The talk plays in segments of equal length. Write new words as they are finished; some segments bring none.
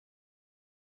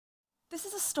This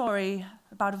is a story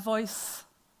about a voice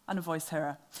and a voice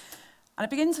hearer. And it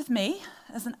begins with me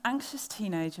as an anxious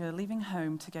teenager leaving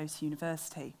home to go to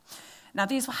university. Now,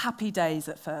 these were happy days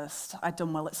at first. I'd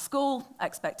done well at school,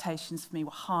 expectations for me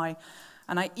were high,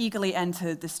 and I eagerly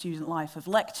entered the student life of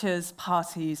lectures,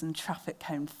 parties, and traffic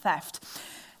cone theft.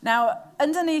 Now,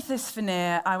 underneath this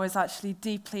veneer, I was actually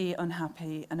deeply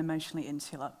unhappy and emotionally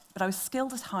insular, but I was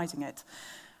skilled at hiding it.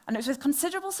 And it was with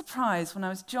considerable surprise when I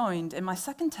was joined in my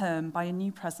second term by a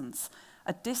new presence,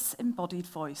 a disembodied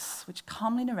voice which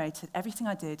calmly narrated everything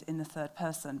I did in the third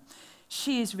person.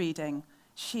 She is reading,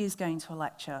 she is going to a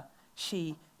lecture,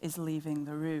 she is leaving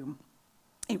the room.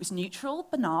 It was neutral,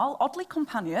 banal, oddly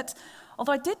companionate,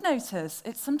 although I did notice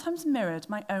it sometimes mirrored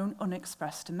my own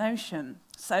unexpressed emotion.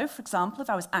 So, for example, if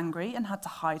I was angry and had to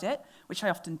hide it, which I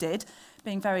often did,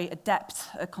 being very adept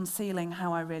at concealing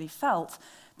how I really felt,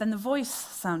 then the voice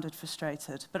sounded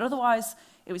frustrated, but otherwise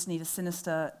it was neither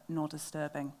sinister nor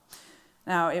disturbing.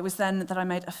 Now, it was then that I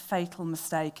made a fatal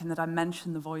mistake in that I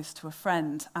mentioned the voice to a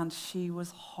friend, and she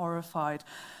was horrified.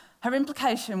 Her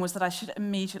implication was that I should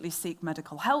immediately seek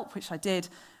medical help, which I did,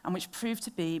 and which proved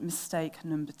to be mistake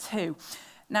number 2.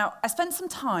 Now, I spent some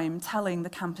time telling the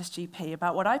campus GP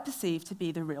about what I perceived to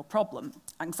be the real problem: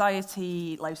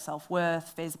 anxiety, low self-worth,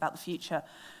 fears about the future,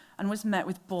 and was met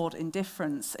with bored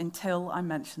indifference until I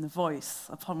mentioned the voice,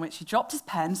 upon which he dropped his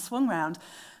pen, swung round,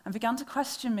 and began to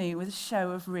question me with a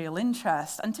show of real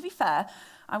interest. And to be fair,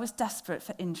 I was desperate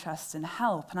for interest and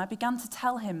help, and I began to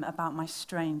tell him about my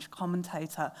strange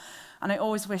commentator. And I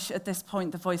always wish at this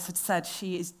point the voice had said,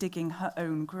 "She is digging her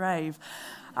own grave."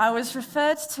 I was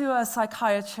referred to a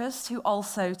psychiatrist who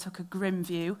also took a grim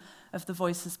view of the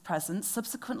voice's presence,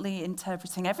 subsequently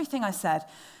interpreting everything I said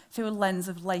through a lens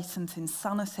of latent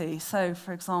insanity. So,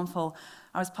 for example,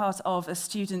 I was part of a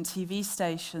student TV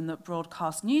station that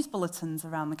broadcast news bulletins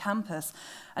around the campus.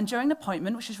 And during an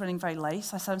appointment, which was running very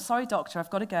late, I said, "I'm sorry, doctor, I've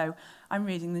got to go. I'm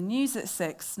reading the news at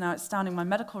 6. Now, it's down in my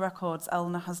medical records,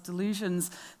 Eleanor has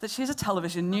delusions that she's a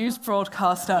television news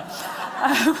broadcaster."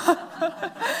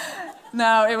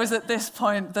 Now, it was at this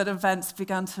point that events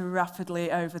began to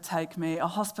rapidly overtake me. A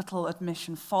hospital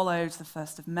admission followed, the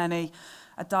first of many.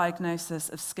 A diagnosis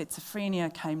of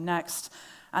schizophrenia came next.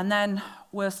 And then,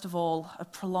 worst of all, a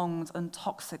prolonged and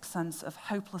toxic sense of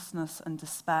hopelessness and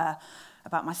despair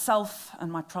about myself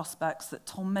and my prospects that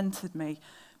tormented me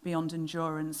beyond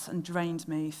endurance and drained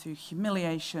me through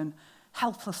humiliation,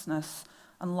 helplessness,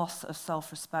 and loss of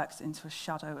self-respect into a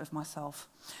shadow of myself.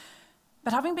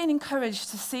 But having been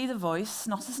encouraged to see the voice,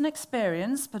 not as an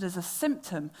experience, but as a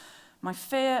symptom, my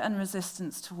fear and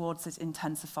resistance towards it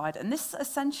intensified. And this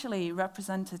essentially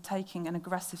represented taking an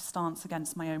aggressive stance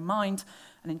against my own mind,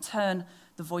 and in turn,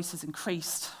 the voices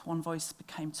increased. One voice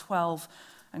became 12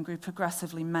 and grew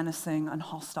progressively menacing and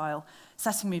hostile,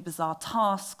 setting me bizarre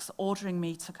tasks, ordering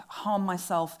me to harm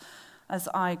myself as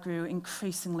I grew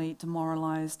increasingly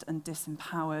demoralized and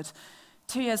disempowered.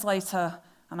 2 years later,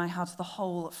 and I had the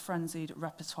whole frenzied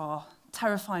repertoire: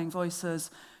 terrifying voices,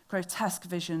 grotesque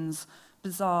visions,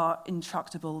 bizarre,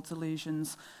 intractable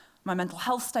delusions. My mental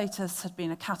health status had been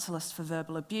a catalyst for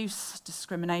verbal abuse,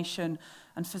 discrimination,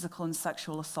 and physical and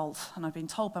sexual assault. And I'd been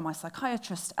told by my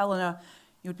psychiatrist, "Eleanor,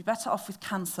 you would be better off with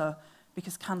cancer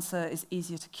because cancer is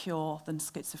easier to cure than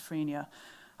schizophrenia."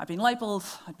 I'd been labelled,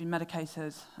 I'd been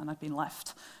medicated, and I'd been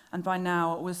left. And by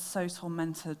now, I was so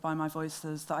tormented by my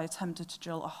voices that I attempted to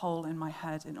drill a hole in my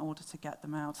head in order to get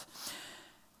them out.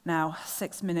 Now,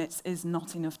 6 minutes is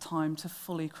not enough time to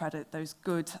fully credit those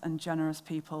good and generous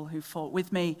people who fought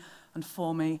with me and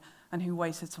for me, and who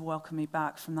waited to welcome me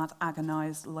back from that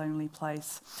agonized, lonely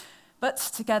place. But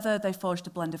together, they forged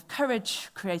a blend of courage,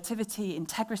 creativity,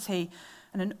 integrity,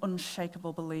 and an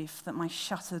unshakable belief that my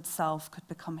shattered self could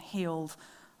become healed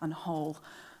and whole.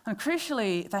 And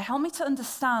crucially, they helped me to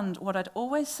understand what I'd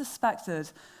always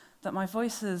suspected, that my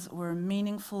voices were a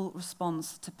meaningful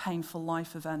response to painful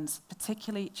life events,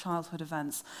 particularly childhood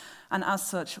events, and as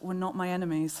such were not my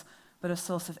enemies, but a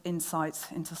source of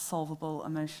insight into solvable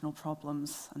emotional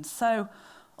problems. And so,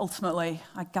 ultimately,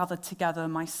 I gathered together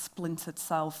my splintered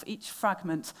self, each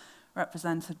fragment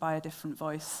represented by a different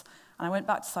voice. And I went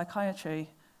back to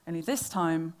psychiatry, only this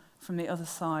time from the other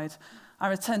side. I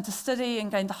returned to study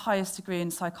and gained the highest degree in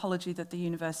psychology that the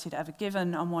university had ever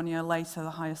given, and 1 year later,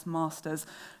 the highest master's,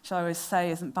 which I always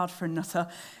say isn't bad for a nutter.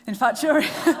 In fact, during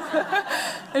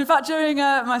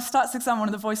my stats exam, one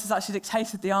of the voices actually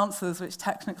dictated the answers, which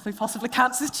technically possibly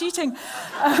counts as cheating.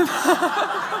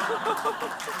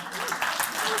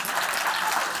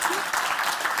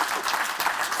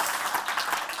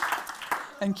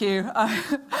 Thank you.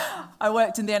 I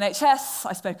worked in the NHS,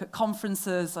 I spoke at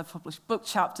conferences, I published book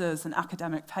chapters and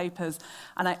academic papers,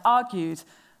 and I argued,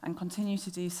 and continue to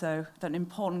do so, that an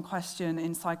important question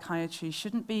in psychiatry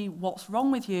shouldn't be what's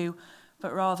wrong with you,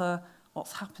 but rather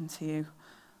what's happened to you.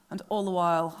 And all the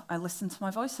while, I listened to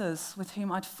my voices, with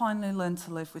whom I'd finally learned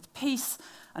to live with peace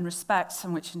and respect,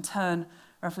 and which in turn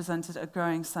represented a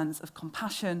growing sense of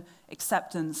compassion,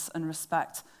 acceptance, and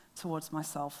respect towards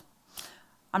myself.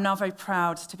 I'm now very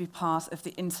proud to be part of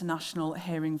the International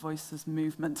Hearing Voices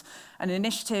movement, an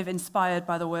initiative inspired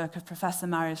by the work of Professor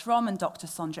Marius Romm and Dr.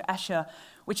 Sondra Escher,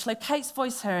 which locates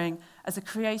voice hearing as a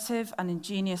creative and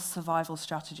ingenious survival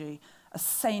strategy, a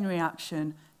sane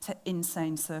reaction to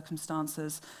insane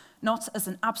circumstances, not as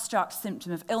an abstract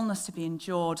symptom of illness to be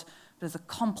endured, but as a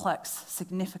complex,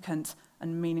 significant,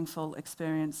 and meaningful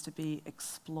experience to be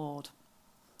explored.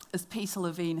 As Peter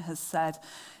Levine has said,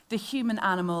 the human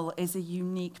animal is a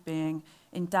unique being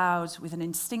endowed with an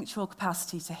instinctual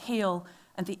capacity to heal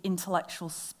and the intellectual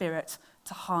spirit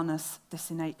to harness this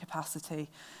innate capacity.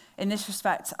 In this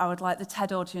respect, I would like the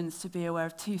TED audience to be aware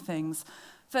of two things.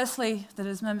 Firstly, that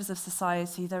as members of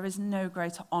society, there is no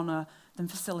greater honour than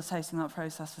facilitating that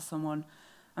process for someone.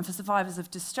 And for survivors of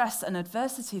distress and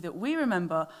adversity, that we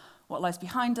remember what lies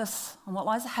behind us and what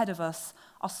lies ahead of us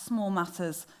are small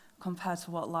matters compared to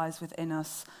what lies within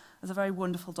us. As a very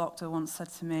wonderful doctor once said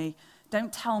to me,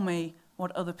 "Don't tell me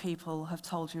what other people have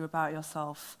told you about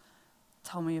yourself.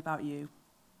 Tell me about you."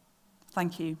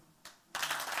 Thank you.